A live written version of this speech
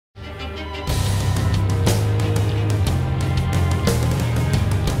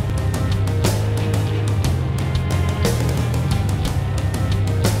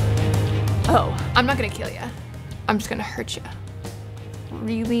I'm not gonna kill you. I'm just gonna hurt you.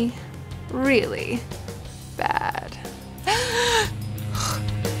 Really, really bad.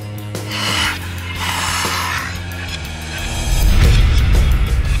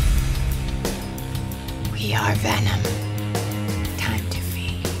 We are Venom. Time to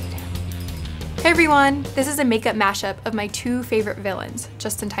feed. Hey everyone, this is a makeup mashup of my two favorite villains,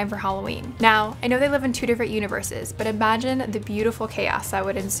 just in time for Halloween. Now, I know they live in two different universes, but imagine the beautiful chaos that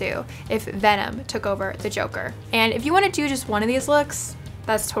would ensue if Venom took over the Joker. And if you want to do just one of these looks,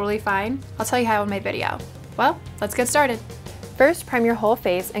 that's totally fine. I'll tell you how in my video. Well, let's get started. First, prime your whole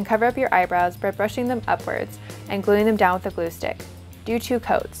face and cover up your eyebrows by brushing them upwards and gluing them down with a glue stick. Do 2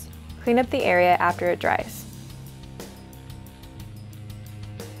 coats. Clean up the area after it dries.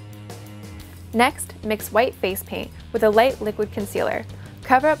 Next, mix white face paint with a light liquid concealer.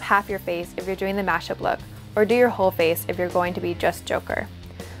 Cover up half your face if you're doing the mashup look, or do your whole face if you're going to be just Joker.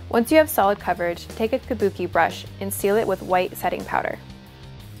 Once you have solid coverage, take a kabuki brush and seal it with white setting powder.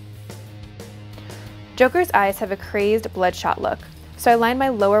 Joker's eyes have a crazed bloodshot look, so I lined my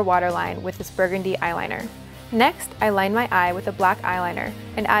lower waterline with this burgundy eyeliner. Next, I lined my eye with a black eyeliner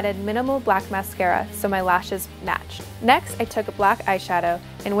and added minimal black mascara so my lashes matched. Next, I took a black eyeshadow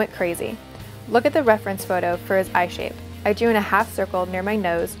and went crazy. Look at the reference photo for his eye shape. I drew in a half circle near my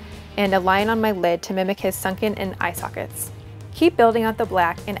nose and a line on my lid to mimic his sunken-in eye sockets. Keep building out the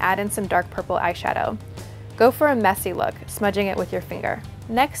black and add in some dark purple eyeshadow. Go for a messy look, smudging it with your finger.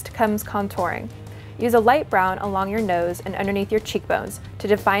 Next comes contouring. Use a light brown along your nose and underneath your cheekbones to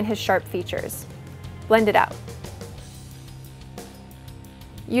define his sharp features. Blend it out.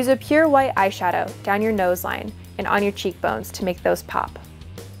 Use a pure white eyeshadow down your nose line and on your cheekbones to make those pop.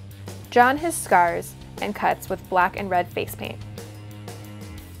 Draw on his scars and cuts with black and red face paint.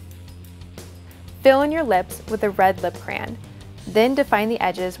 Fill in your lips with a red lip crayon, then define the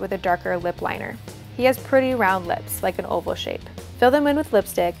edges with a darker lip liner. He has pretty round lips, like an oval shape. Fill them in with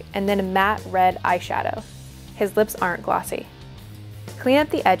lipstick and then a matte red eyeshadow. His lips aren't glossy. Clean up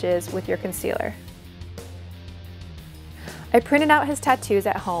the edges with your concealer. I printed out his tattoos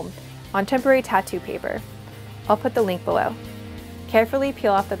at home on temporary tattoo paper. I'll put the link below. Carefully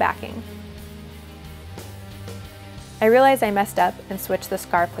peel off the backing. I realized I messed up and switched the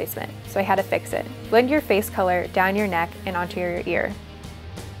scar placement, so I had to fix it. Blend your face color down your neck and onto your ear.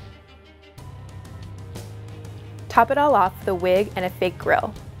 Top it all off with a wig and a fake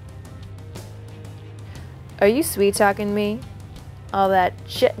grill. Are you sweet talking me? All that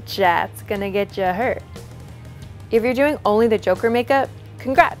chit-chat's gonna get you hurt. If you're doing only the Joker makeup,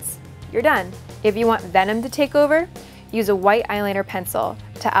 congrats, you're done. If you want Venom to take over, use a white eyeliner pencil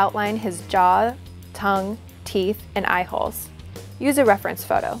to outline his jaw, tongue, teeth, and eye holes. Use a reference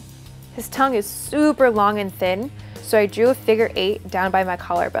photo. His tongue is super long and thin, so I drew a figure 8 down by my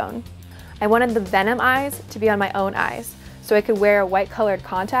collarbone. I wanted the Venom eyes to be on my own eyes, so I could wear a white colored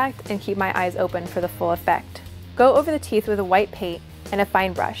contact and keep my eyes open for the full effect. Go over the teeth with a white paint and a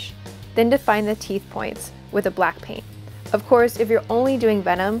fine brush, then define the teeth points with a black paint. Of course, if you're only doing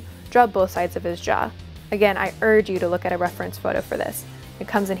Venom, draw both sides of his jaw. Again, I urge you to look at a reference photo for this. It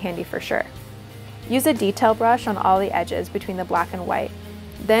comes in handy for sure. Use a detail brush on all the edges between the black and white.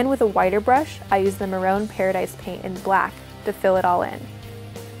 Then with a whiter brush, I use the Mehron Paradise paint in black to fill it all in.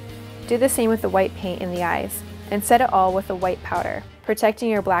 Do the same with the white paint in the eyes, and set it all with a white powder, protecting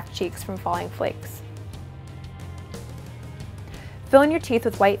your black cheeks from falling flakes. Fill in your teeth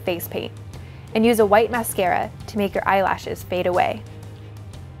with white face paint, and use a white mascara to make your eyelashes fade away.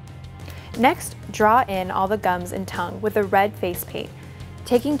 Next, draw in all the gums and tongue with a red face paint,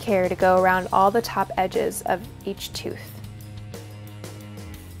 taking care to go around all the top edges of each tooth.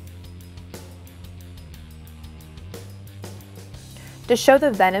 To show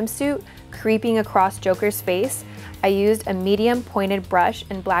the Venom suit creeping across Joker's face, I used a medium pointed brush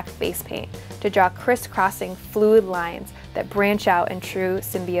and black face paint to draw crisscrossing fluid lines that branch out in true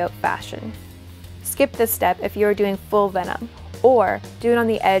symbiote fashion. Skip this step if you are doing full Venom, or do it on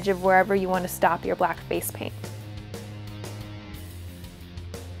the edge of wherever you want to stop your black face paint.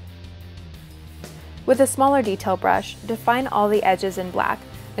 With a smaller detail brush, define all the edges in black,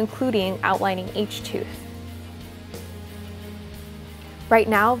 including outlining each tooth. Right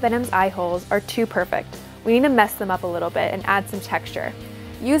now, Venom's eye holes are too perfect. We need to mess them up a little bit and add some texture.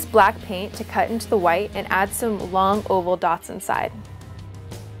 Use black paint to cut into the white and add some long oval dots inside.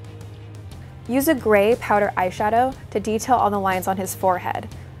 Use a gray powder eyeshadow to detail all the lines on his forehead.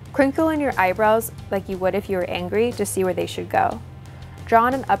 Crinkle in your eyebrows like you would if you were angry to see where they should go. Draw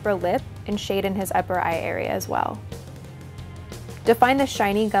on an upper lip and shade in his upper eye area as well. Define the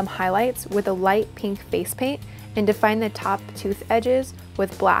shiny gum highlights with a light pink face paint and define the top tooth edges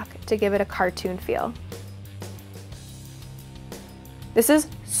with black to give it a cartoon feel. This is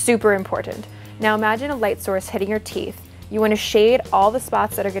super important. Now imagine a light source hitting your teeth. You want to shade all the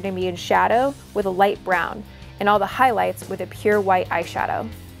spots that are going to be in shadow with a light brown, and all the highlights with a pure white eyeshadow.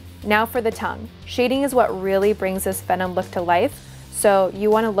 Now for the tongue. Shading is what really brings this Venom look to life, so you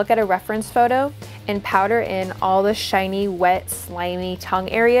want to look at a reference photo and powder in all the shiny, wet, slimy tongue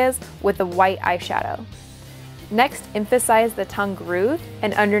areas with the white eyeshadow. Next, emphasize the tongue groove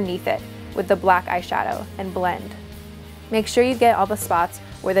and underneath it with the black eyeshadow and blend. Make sure you get all the spots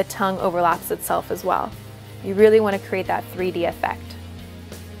where the tongue overlaps itself as well. You really want to create that 3D effect.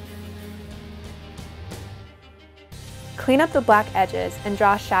 Clean up the black edges and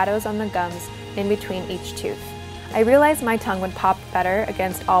draw shadows on the gums in between each tooth. I realized my tongue would pop better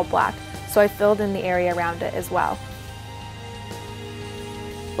against all black, so I filled in the area around it as well.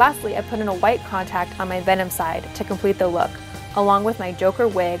 Lastly, I put in a white contact on my Venom side to complete the look, along with my Joker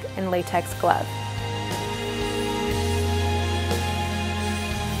wig and latex glove.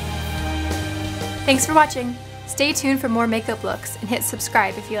 Thanks for watching. Stay tuned for more makeup looks and hit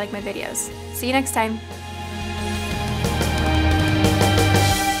subscribe if you like my videos. See you next time.